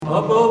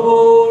Above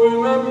all,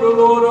 remember,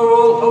 Lord, our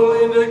all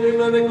holy and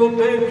ecumenical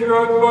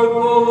patriarch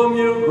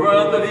Bartholomew.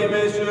 Grant that he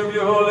may serve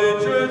your holy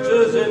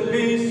churches in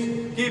peace.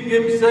 Keep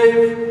him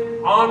safe,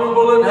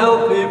 honorable, and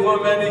healthy for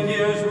many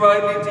years,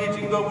 rightly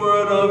teaching the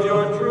word of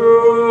your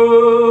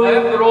truth.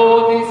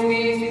 Ευρωτης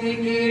μίσινη,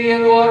 Κύριε,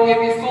 του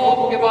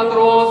Αρχιεπισκόπου και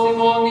Πατρός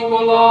ημών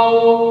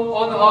Νικολάου,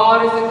 ον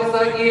χάρισε τις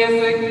Αγίες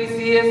σου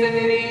Εκκλησίες εν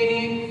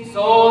ειρήνη,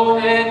 σον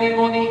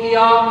έτοιμον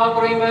υγειά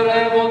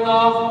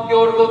μακροημερεύοντα και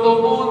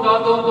ορθοτομούντα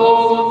των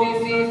λόγων της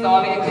εις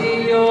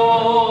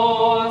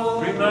αληθείος.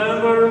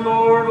 Remember,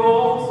 Lord,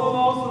 all